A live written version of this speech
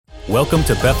Welcome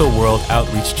to Bethel World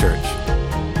Outreach Church.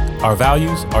 Our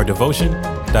values are devotion,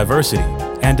 diversity,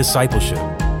 and discipleship.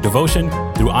 Devotion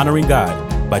through honoring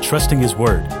God by trusting His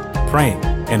Word, praying,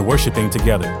 and worshiping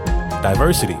together.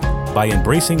 Diversity by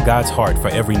embracing God's heart for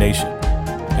every nation.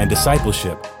 And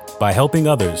discipleship by helping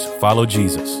others follow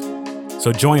Jesus.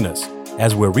 So join us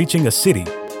as we're reaching a city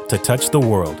to touch the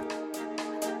world.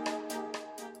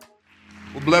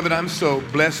 Well, beloved, I'm so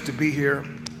blessed to be here.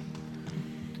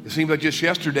 It seems like just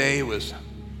yesterday it was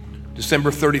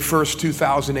December 31st,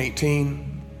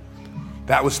 2018.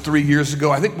 That was 3 years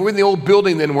ago. I think we were in the old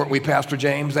building then, weren't we, Pastor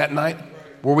James, that night?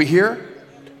 Were we here?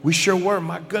 We sure were,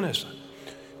 my goodness.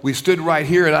 We stood right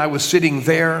here and I was sitting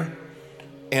there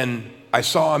and I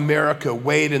saw America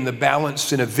weighed in the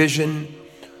balance in a vision.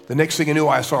 The next thing I knew,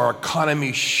 I saw our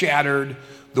economy shattered,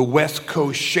 the West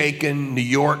Coast shaken, New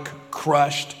York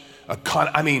crushed.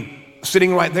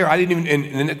 Sitting right there, I didn't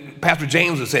even, and Pastor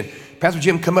James was saying, Pastor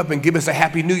Jim, come up and give us a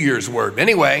Happy New Year's word.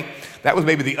 Anyway, that was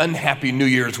maybe the unhappy New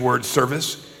Year's word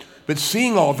service. But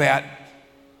seeing all that,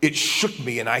 it shook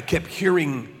me, and I kept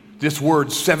hearing this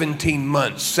word, 17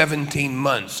 months, 17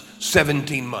 months,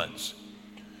 17 months.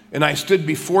 And I stood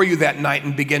before you that night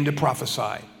and began to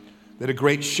prophesy that a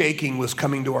great shaking was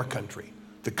coming to our country.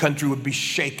 The country would be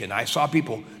shaken. I saw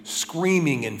people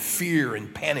screaming in fear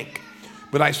and panic.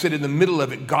 But I said in the middle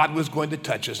of it, God was going to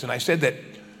touch us. And I said that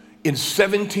in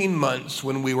 17 months,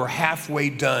 when we were halfway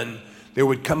done, there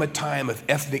would come a time of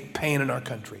ethnic pain in our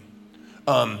country.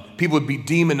 People would be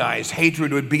demonized.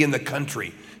 Hatred would be in the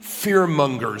country.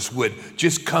 Fearmongers would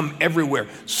just come everywhere.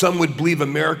 Some would believe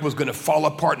America was going to fall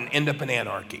apart and end up in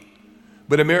anarchy.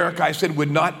 But America, I said, would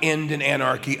not end in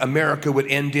anarchy. America would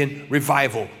end in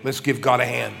revival. Let's give God a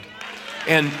hand.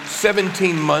 And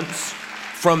 17 months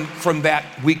from that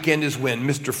weekend is when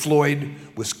Mr. Floyd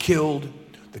was killed.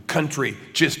 The country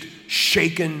just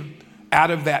shaken. Out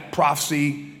of that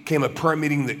prophecy came a prayer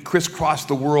meeting that crisscrossed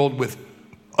the world with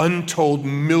untold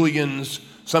millions,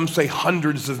 some say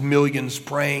hundreds of millions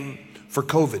praying for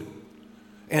COVID.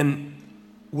 And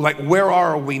where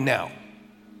are we now?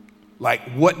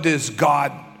 What does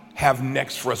God have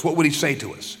next for us? What would He say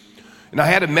to us? And I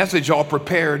had a message all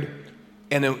prepared,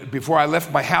 and then before I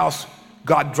left my house,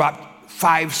 God dropped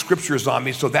 5 scriptures on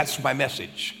me, so that's my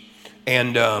message.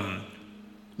 And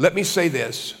let me say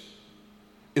this,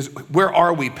 is where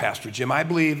are we, Pastor Jim? I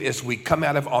believe as we come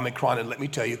out of Omicron, and let me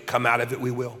tell you, come out of it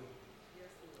we will.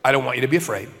 I don't want you to be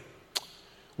afraid.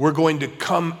 We're going to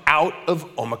come out of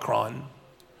Omicron,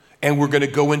 and we're going to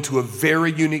go into a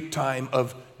very unique time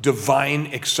of divine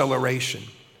acceleration.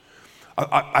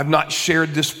 I've not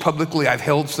shared this publicly. I've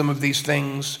held some of these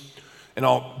things, and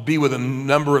I'll be with a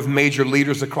number of major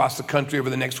leaders across the country over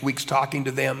the next weeks talking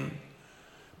to them.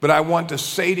 But I want to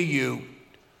say to you,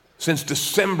 since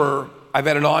December, I've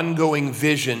had an ongoing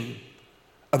vision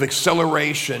of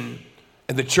acceleration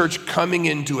and the church coming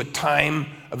into a time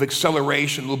of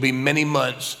acceleration will be many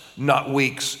months, not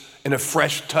weeks, and a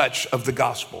fresh touch of the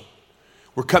gospel.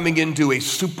 We're coming into a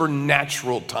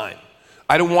supernatural time.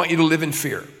 I don't want you to live in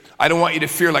fear. I don't want you to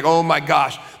fear oh my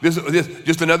gosh, this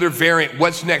just another variant.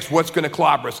 What's next? What's going to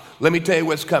clobber us? Let me tell you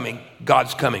what's coming.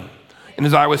 God's coming. And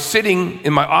as I was sitting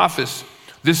in my office,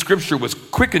 this scripture was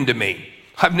quickened to me.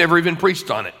 I've never even preached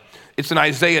on it. It's in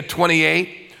Isaiah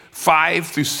 28, 5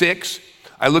 through 6.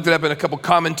 I looked it up in a couple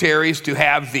commentaries to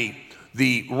have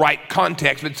the right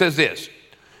context, but it says this: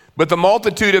 but the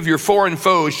multitude of your foreign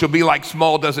foes shall be like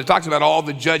small dust. It talks about all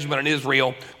the judgment on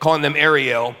Israel, calling them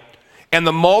Ariel. And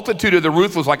the multitude of the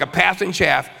ruthless like a passing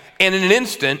chaff. And in an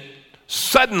instant,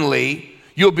 suddenly,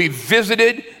 you'll be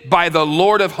visited by the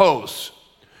Lord of hosts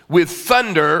with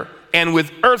thunder and with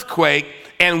earthquake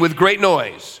and with great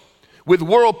noise, with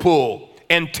whirlpool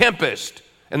and tempest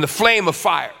and the flame of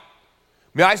fire.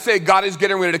 May I say, God is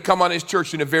getting ready to come on His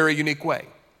church in a very unique way.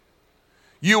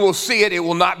 You will see it. It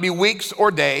will not be weeks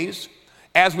or days.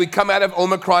 As we come out of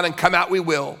Omicron, and come out we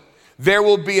will, there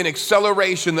will be an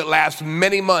acceleration that lasts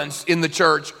many months in the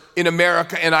church, in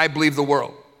America, and I believe the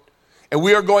world. And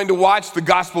we are going to watch the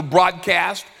gospel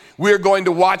broadcast. We are going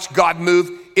to watch God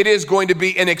move. It is going to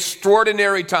be an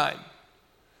extraordinary time.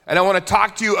 And I want to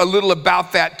talk to you a little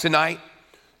about that tonight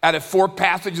out of 4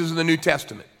 passages in the New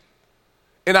Testament.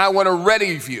 And I want to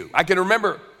ready you. I can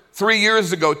remember 3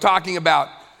 years ago talking about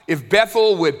if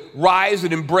Bethel would rise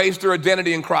and embrace their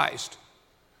identity in Christ,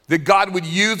 that God would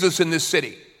use us in this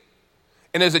city.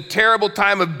 And as a terrible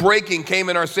time of breaking came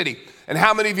in our city, and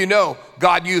how many of you know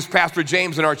God used Pastor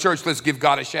James in our church? Let's give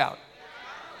God a shout.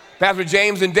 Pastor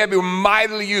James and Debbie were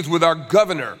mightily used with our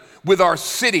governor, with our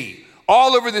city.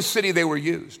 All over the city they were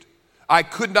used. I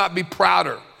could not be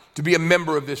prouder to be a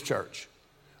member of this church.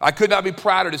 I could not be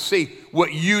prouder to see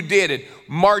what you did in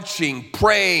marching,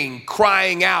 praying,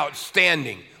 crying out,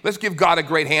 standing. Let's give God a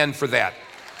great hand for that.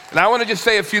 And I want to just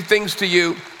say a few things to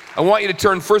you. I want you to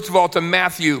turn, first of all, to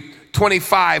Matthew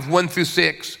 25, 1 through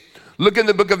 6. Look in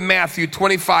the book of Matthew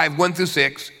 25, 1 through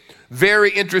 6. Very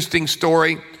interesting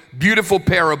story, beautiful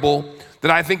parable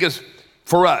that I think is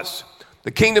for us.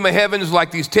 The kingdom of heaven is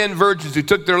like these 10 virgins who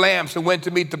took their lamps and went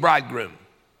to meet the bridegroom.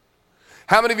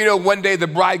 How many of you know one day the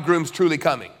bridegroom's truly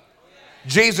coming?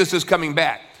 Jesus is coming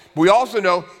back. We also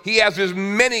know he has as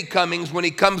many comings when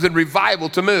he comes in revival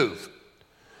to move.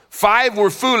 5 were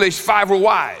foolish, 5 were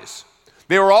wise.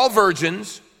 They were all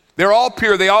virgins. They're all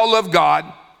pure. They all love God.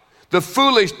 The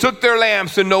foolish took their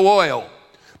lamps and no oil,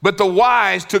 but the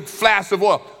wise took flasks of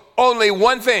oil. Only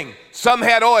one thing. Some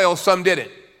had oil, some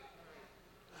didn't.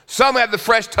 Some had the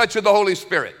fresh touch of the Holy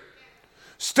Spirit.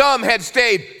 Some had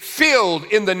stayed filled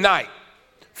in the night,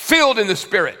 filled in the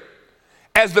Spirit.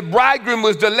 As the bridegroom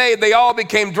was delayed, they all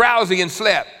became drowsy and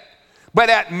slept. But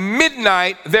at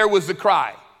midnight, there was the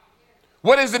cry.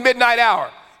 What is the midnight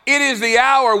hour? It is the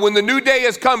hour when the new day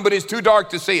has come, but it's too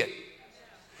dark to see it.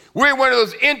 We're in one of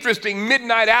those interesting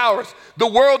midnight hours. The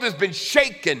world has been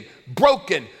shaken,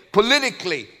 broken,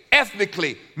 politically,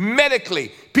 ethnically,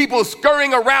 medically. People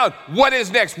scurrying around. What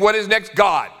is next? What is next?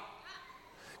 God.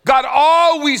 God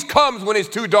always comes when it's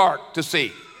too dark to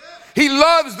see. He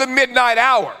loves the midnight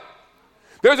hour.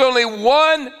 There's only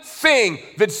one thing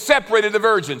that separated the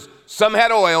virgins. Some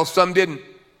had oil, some didn't.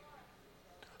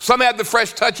 Some had the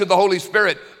fresh touch of the Holy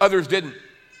Spirit, others didn't.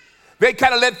 They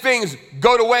kind of let things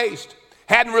go to waste.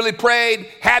 Hadn't really prayed,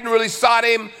 hadn't really sought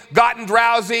him, gotten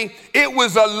drowsy. It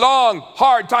was a long,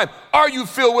 hard time. Are you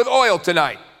filled with oil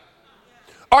tonight?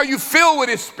 Are you filled with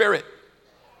his Spirit?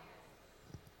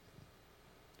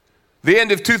 The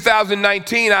end of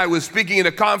 2019, I was speaking at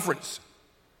a conference.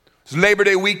 It was Labor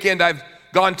Day weekend. I've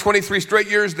gone 23 straight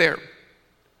years there.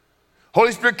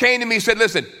 Holy Spirit came to me and said,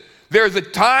 listen, there's a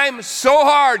time so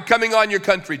hard coming on your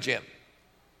country, Jim.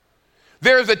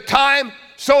 There's a time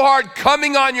so hard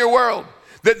coming on your world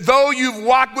that though you've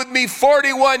walked with me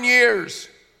 41 years,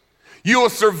 you will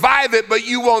survive it, but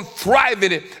you won't thrive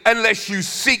in it unless you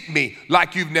seek me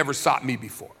like you've never sought me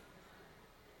before.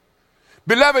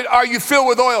 Beloved, are you filled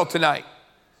with oil tonight?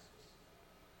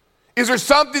 Is there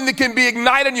something that can be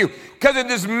ignited in you? Because in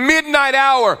this midnight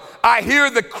hour, I hear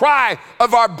the cry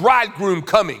of our bridegroom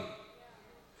coming.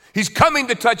 He's coming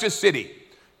to touch a city,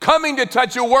 coming to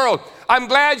touch a world. I'm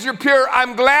glad you're pure.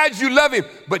 I'm glad you love him.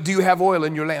 But do you have oil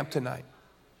in your lamp tonight?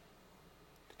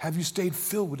 Have you stayed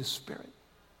filled with his Spirit?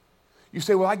 You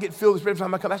say, well, I get filled with the Spirit every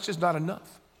time I come. That's just not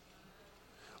enough.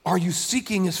 Are you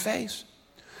seeking his face?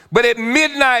 But at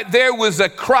midnight, there was a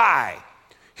cry.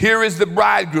 Here is the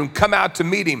bridegroom. Come out to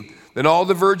meet him. Then all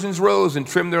the virgins rose and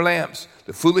trimmed their lamps.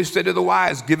 The foolish said to the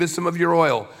wise, give us some of your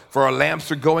oil, for our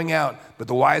lamps are going out. But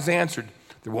the wise answered,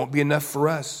 there won't be enough for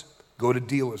us. Go to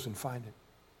dealers and find it.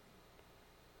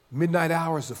 Midnight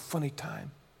hour is a funny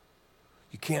time.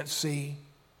 You can't see.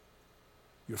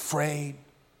 You're afraid.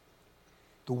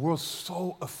 The world's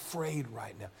so afraid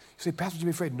right now. You say, Pastor, you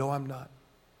be afraid? No, I'm not.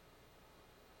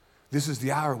 This is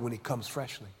the hour when he comes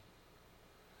freshly.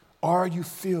 Are you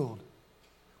filled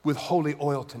with holy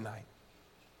oil tonight?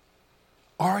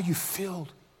 Are you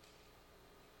filled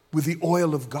with the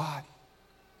oil of God?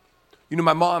 You know,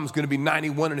 my mom's going to be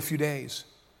 91 in a few days.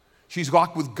 She's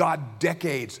walked with God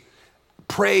decades.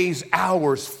 Praise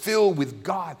hours filled with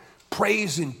God.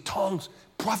 Praise in tongues,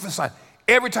 prophesying.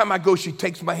 Every time I go, she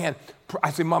takes my hand.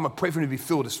 I say, Mama, pray for me to be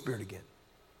filled with the Spirit again.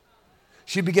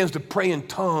 She begins to pray in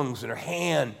tongues, and her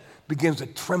hand begins to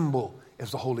tremble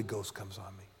as the Holy Ghost comes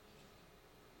on me.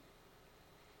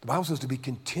 The Bible says to be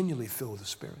continually filled with the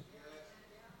Spirit.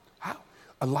 How?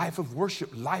 A life of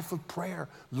worship, life of prayer,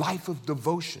 life of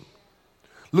devotion.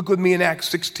 Look with me in Acts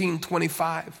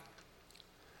 16:25.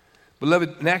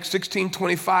 Beloved, in Acts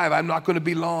 16:25, I'm not going to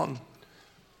be long.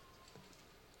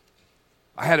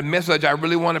 I had a message I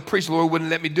really want to preach. The Lord wouldn't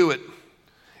let me do it.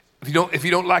 If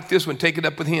you don't like this one, take it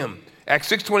up with him. Acts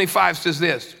 6:25 says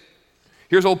this.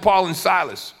 Here's old Paul and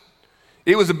Silas.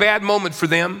 It was a bad moment for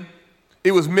them.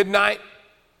 It was midnight.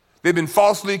 They've been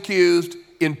falsely accused,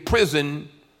 in prison,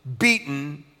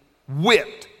 beaten,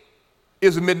 whipped. It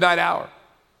was a midnight hour.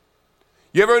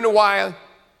 You ever wonder why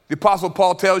the Apostle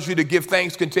Paul tells you to give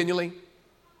thanks continually?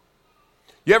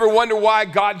 You ever wonder why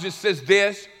God just says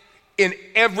this? In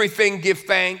everything give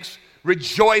thanks,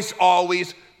 rejoice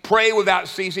always, pray without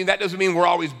ceasing. That doesn't mean we're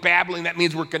always babbling. That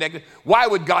means we're connected. Why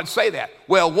would God say that?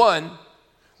 Well, one,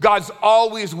 God's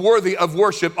always worthy of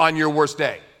worship on your worst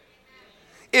day.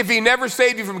 If he never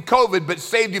saved you from COVID but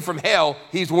saved you from hell,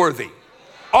 he's worthy.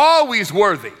 Always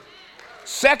worthy.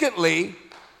 Secondly,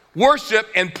 worship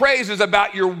and praise is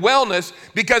about your wellness,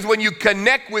 because when you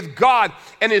connect with God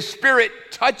and His Spirit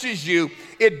touches you,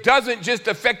 it doesn't just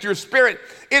affect your spirit,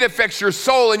 it affects your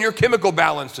soul and your chemical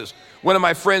balances. One of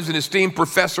my friends, an esteemed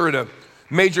professor at a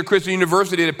major Christian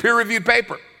university, did a peer-reviewed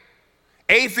paper.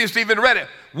 Atheists even read it.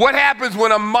 What happens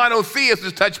when a monotheist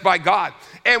is touched by God?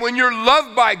 And when you're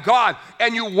loved by God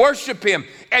and you worship Him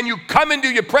and you come into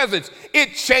your presence,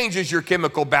 it changes your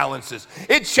chemical balances.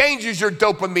 It changes your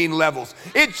dopamine levels.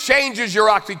 It changes your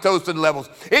oxytocin levels.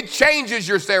 It changes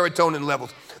your serotonin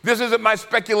levels. This isn't my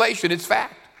speculation, it's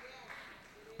fact.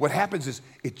 What happens is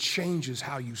it changes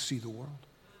how you see the world.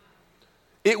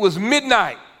 It was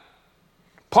midnight.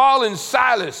 Paul and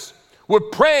Silas were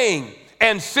praying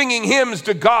and singing hymns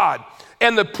to God,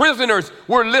 and the prisoners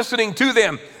were listening to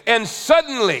them. And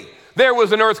suddenly there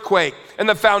was an earthquake, and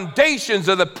the foundations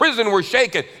of the prison were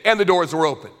shaken, and the doors were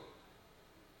open.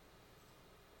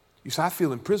 You say, I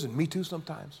feel in prison. Me too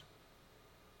sometimes.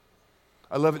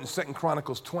 I love it in 2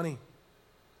 Chronicles 20.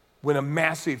 When a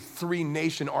massive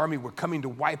 3-nation army were coming to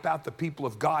wipe out the people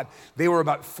of God, they were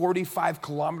about 45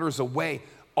 kilometers away.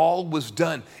 All was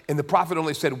done. And the prophet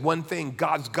only said one thing: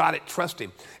 God's got it, trust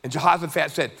Him. And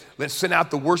Jehoshaphat said, let's send out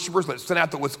the worshipers, let's send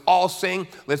out let's all sing,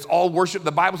 let's all worship.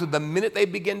 The Bible said the minute they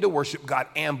begin to worship, God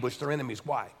ambushed their enemies.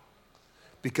 Why?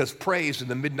 Because praise in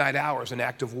the midnight hour is an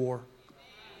act of war.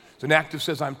 It's an act that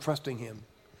says, I'm trusting Him.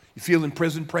 You feel in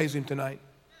prison, praise Him tonight.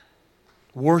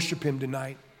 Worship Him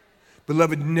tonight.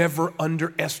 Beloved, never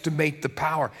underestimate the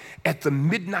power. At the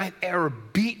midnight hour,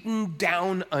 beaten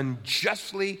down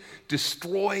unjustly,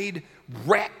 destroyed,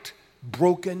 wrecked,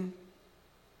 broken,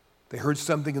 they heard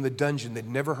something in the dungeon they'd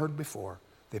never heard before.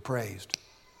 They praised.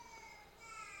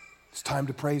 It's time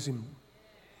to praise Him.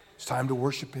 It's time to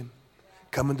worship Him.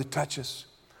 Coming to touch us.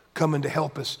 Coming to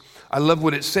help us. I love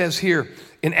what it says here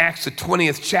in Acts, the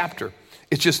 20th chapter.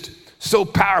 It's just so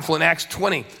powerful in Acts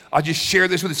 20. I'll just share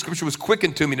this with you. The scripture was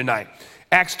quickened to me tonight.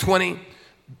 Acts 20,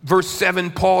 verse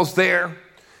 7, Paul's there.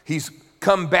 He's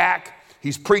come back.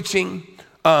 He's preaching.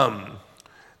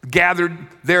 Gathered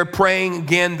there praying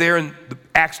again there in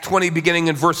Acts 20, beginning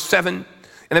in verse 7.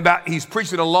 And he's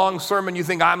preaching a long sermon. You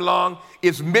think I'm long?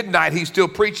 It's midnight. He's still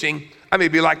preaching. I may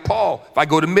be like Paul if I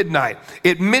go to midnight.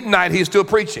 At midnight, he's still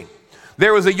preaching.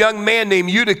 There was a young man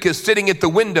named Eutychus sitting at the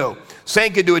window,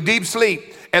 sank into a deep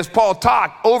sleep. As Paul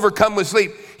talked, overcome with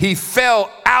sleep, he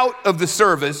fell out of the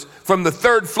service from the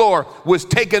 3rd floor, was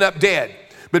taken up dead.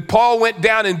 But Paul went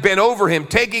down and bent over him,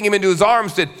 taking him into his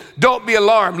arms, said, don't be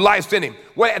alarmed, life's in him.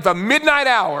 Well, at the midnight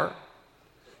hour,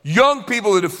 young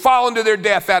people that have fallen to their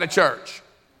death out of church,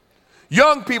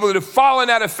 young people that have fallen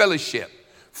out of fellowship,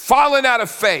 fallen out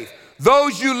of faith,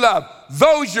 those you love,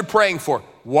 those you're praying for,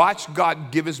 watch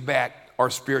God give us back our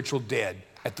spiritual dead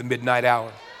at the midnight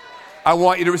hour. I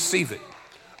want you to receive it.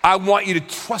 I want you to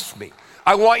trust me.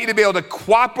 I want you to be able to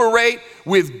cooperate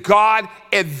with God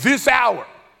at this hour.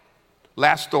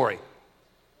 Last story.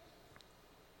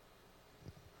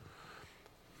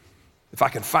 If I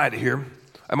can find it here,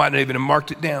 I might not even have marked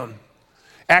it down.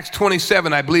 Acts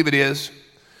 27, I believe it is.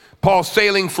 Paul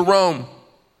sailing for Rome.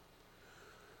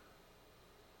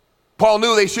 Paul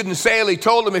knew they shouldn't sail. He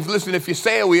told them, if you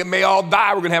sail, we may all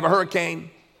die. We're going to have a hurricane.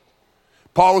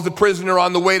 Paul was a prisoner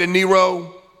on the way to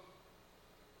Nero.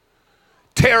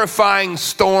 Terrifying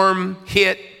storm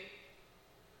hit.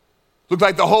 Looked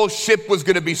like the whole ship was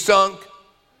going to be sunk.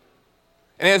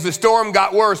 And as the storm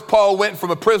got worse, Paul went from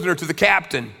a prisoner to the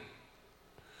captain.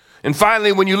 And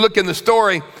finally, when you look in the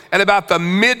story, at about the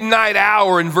midnight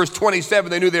hour in verse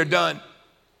 27, they knew they're done.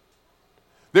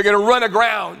 They're going to run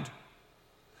aground.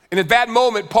 And at that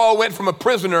moment, Paul went from a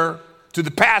prisoner to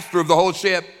the pastor of the whole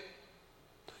ship.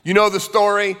 You know the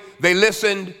story. They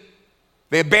listened.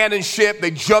 They abandoned ship, they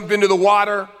jumped into the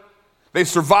water, they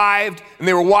survived, and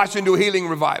they were watched into a healing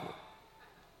revival.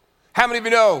 How many of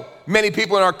you know many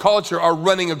people in our culture are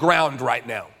running aground right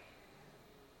now?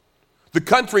 The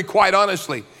country, quite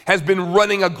honestly, has been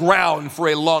running aground for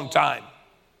a long time.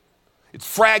 It's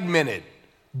fragmented,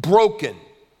 broken,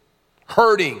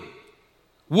 hurting,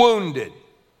 wounded.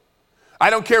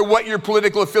 I don't care what your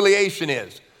political affiliation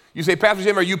is. You say, Pastor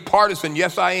Jim, are you partisan?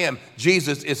 Yes, I am.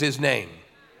 Jesus is His name.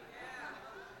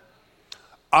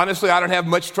 Honestly, I don't have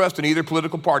much trust in either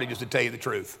political party, just to tell you the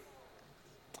truth.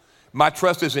 My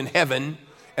trust is in heaven,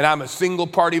 and I'm a single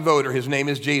party voter. His name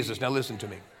is Jesus. Now listen to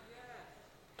me.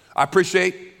 I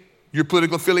appreciate your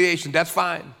political affiliation. That's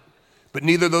fine. But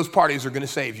neither of those parties are going to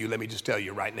save you. Let me just tell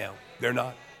you right now. They're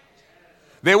not.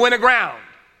 They went aground.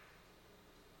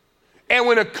 And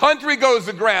when a country goes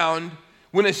aground,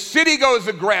 when a city goes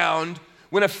aground,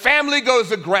 when a family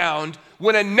goes aground,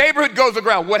 when a neighborhood goes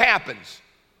aground, what happens?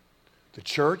 The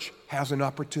church has an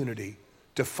opportunity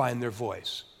to find their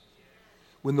voice.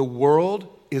 When the world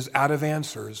is out of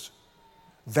answers,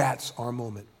 that's our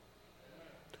moment.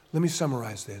 Let me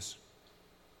summarize this.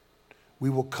 We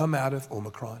will come out of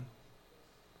Omicron.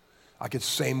 I could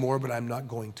say more, but I'm not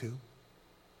going to.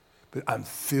 But I'm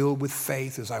filled with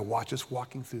faith as I watch us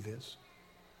walking through this.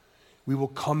 We will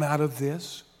come out of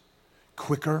this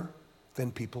quicker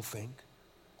than people think.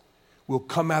 We'll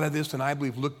come out of this and I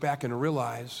believe look back and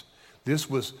realize this,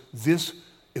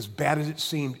 as bad as it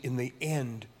seemed, in the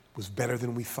end was better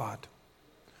than we thought.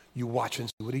 You watch and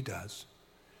see what he does.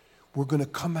 We're going to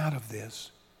come out of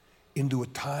this into a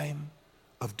time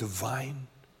of divine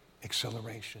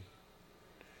acceleration.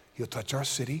 He'll touch our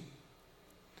city.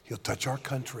 He'll touch our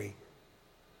country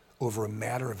over a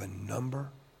matter of a number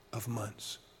of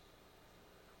months.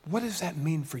 What does that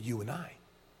mean for you and I?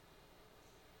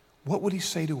 What would he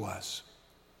say to us?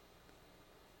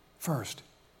 First,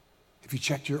 have you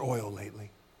checked your oil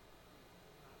lately?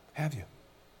 Have you?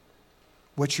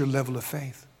 What's your level of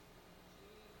faith?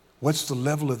 What's the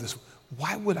level of this?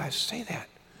 Why would I say that?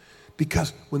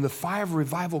 Because when the fire of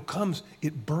revival comes,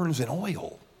 it burns in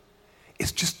oil.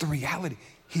 It's just the reality.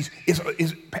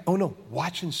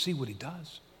 Watch and see what he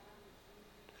does.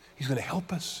 He's going to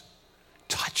help us,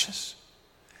 touch us.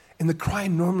 And the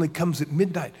crying normally comes at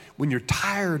midnight when you're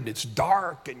tired, it's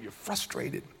dark, and you're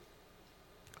frustrated.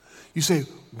 You say,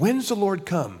 when's the Lord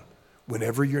come?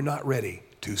 Whenever you're not ready,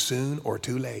 too soon or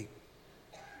too late.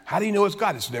 How do you know it's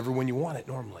God? It's never when you want it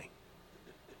normally.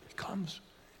 He comes.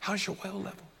 How's your oil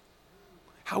level?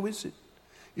 How is it?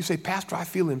 You say, Pastor, I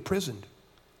feel imprisoned.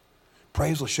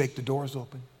 Praise will shake the doors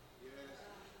open.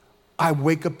 I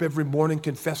wake up every morning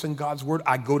confessing God's word.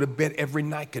 I go to bed every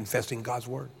night confessing God's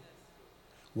word.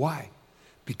 Why?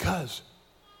 Because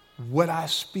what I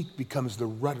speak becomes the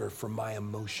rudder for my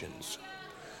emotions.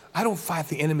 I don't fight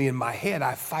the enemy in my head.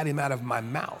 I fight him out of my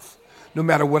mouth. No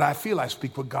matter what I feel, I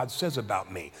speak what God says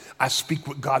about me. I speak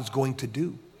what God's going to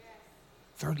do.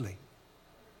 Thirdly,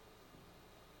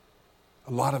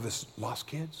 a lot of us lost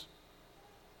kids.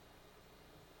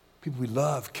 People we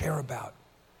love, care about.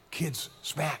 Kids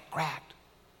smacked, cracked.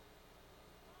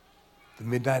 The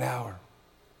midnight hour.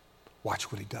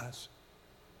 Watch what he does.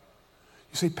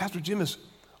 You say, Pastor Jim, is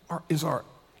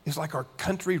like our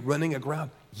country running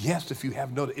aground? Yes, if you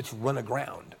have noticed, it's run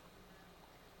aground.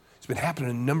 It's been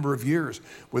happening a number of years,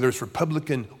 whether it's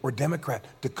Republican or Democrat.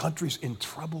 The country's in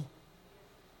trouble.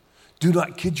 Do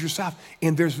not kid yourself.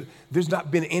 And there's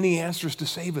not been any answers to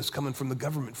save us coming from the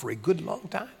government for a good long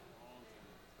time.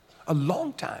 A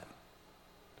long time.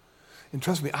 And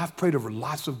trust me, I've prayed over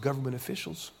lots of government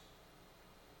officials.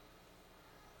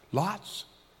 Lots.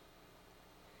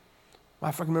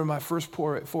 I can remember my first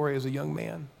foray as a young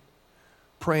man,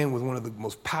 praying with one of the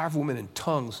most powerful women in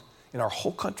tongues in our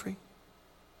whole country.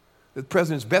 The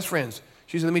president's best friends.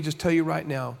 She said, let me just tell you right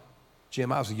now,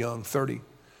 Jim, I was young, 30.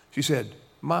 She said,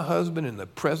 my husband and the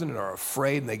president are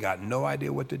afraid and they got no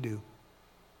idea what to do.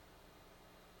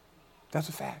 That's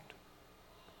a fact.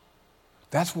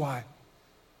 That's why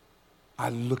I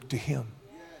look to him.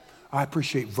 I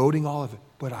appreciate voting, all of it,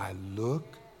 but I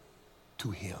look to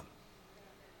him.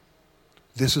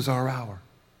 This is our hour.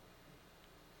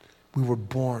 We were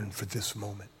born for this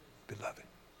moment, beloved.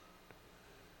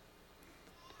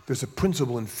 There's a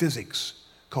principle in physics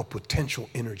called potential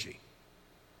energy.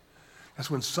 That's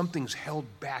when something's held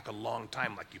back a long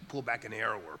time, like you pull back an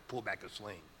arrow or pull back a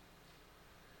sling.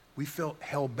 We felt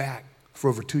held back for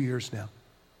over 2 years now.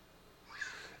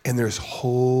 And there's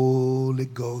Holy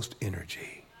Ghost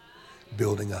energy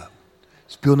building up.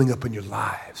 It's building up in your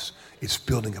lives. It's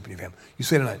building up in your family. You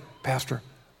say tonight, Pastor,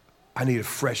 I need a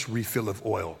fresh refill of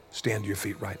oil. Stand to your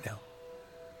feet right now.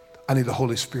 I need the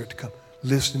Holy Spirit to come.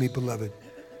 Listen to me, beloved.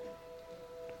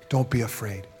 Don't be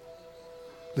afraid.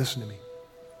 Listen to me.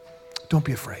 Don't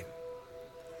be afraid.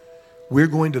 We're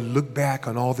going to look back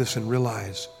on all this and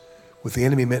realize what the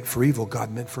enemy meant for evil,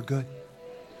 God meant for good.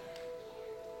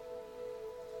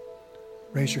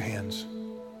 Raise your hands.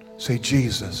 Say,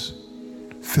 Jesus,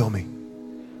 fill me.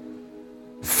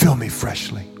 Fill me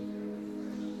freshly.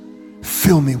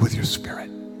 Fill me with your Spirit.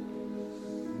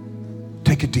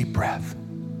 Take a deep breath.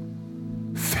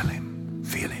 Fill him.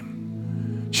 Feel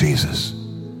him. Jesus,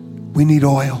 we need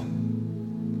oil.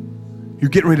 You're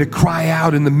getting ready to cry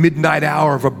out in the midnight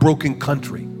hour of a broken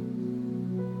country.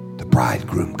 The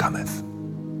bridegroom cometh.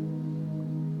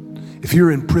 If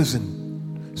you're in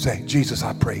prison, say, Jesus,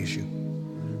 I praise you.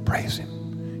 Praise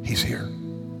him. He's here.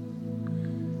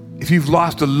 If you've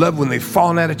lost a loved one, they've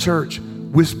fallen out of church,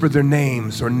 whisper their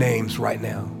names or names right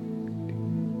now.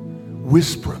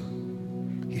 Whisper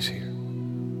them. He's here.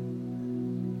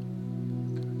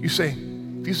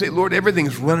 If you say, Lord,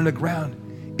 everything's running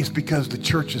aground, it's because the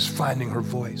church is finding her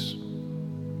voice.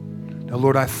 Now,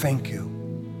 Lord, I thank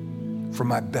you for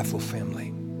my Bethel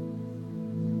family.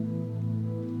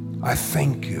 I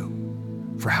thank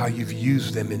you for how you've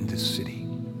used them in this city.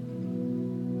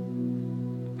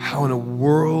 How in a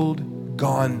world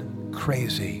gone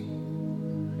crazy,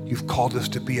 you've called us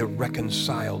to be a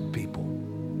reconciled people.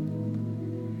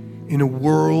 In a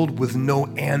world with no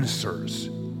answers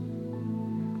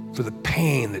for the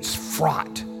pain that's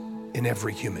fraught in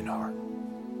every human heart,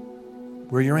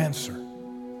 we're your answer.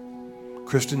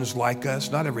 Christians like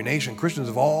us, not every nation, Christians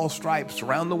of all stripes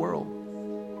around the world,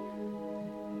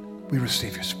 we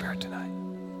receive your Spirit tonight.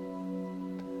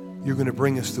 You're going to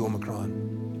bring us through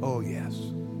Omicron. Oh, yes.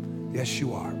 Yes,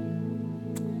 you are.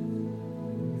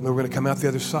 And we're going to come out the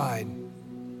other side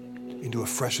into a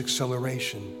fresh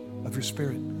acceleration of your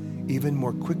Spirit, even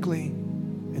more quickly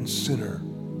and sooner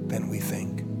than we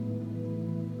think.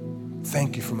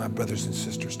 Thank you for my brothers and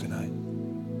sisters tonight.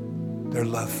 Their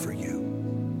love for you.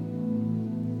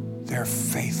 Their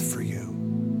faith for you.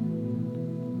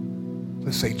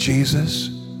 Let's say,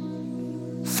 Jesus,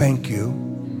 thank you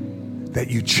that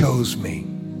you chose me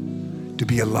to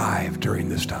be alive during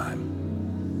this time.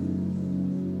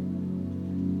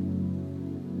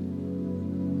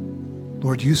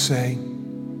 Lord, you say,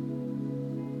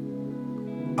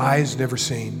 eyes never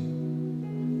seen,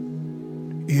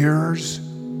 ears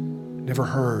never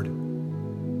heard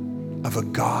of a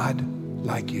God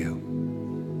like you.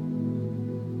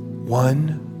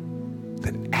 One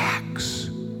that acts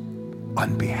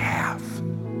on behalf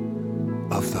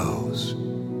of those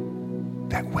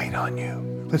that wait on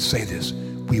you. Let's say this.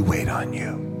 We wait on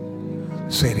you.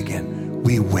 Let's say it again.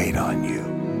 We wait on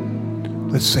you.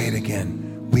 Let's say it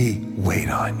again. We wait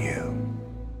on you.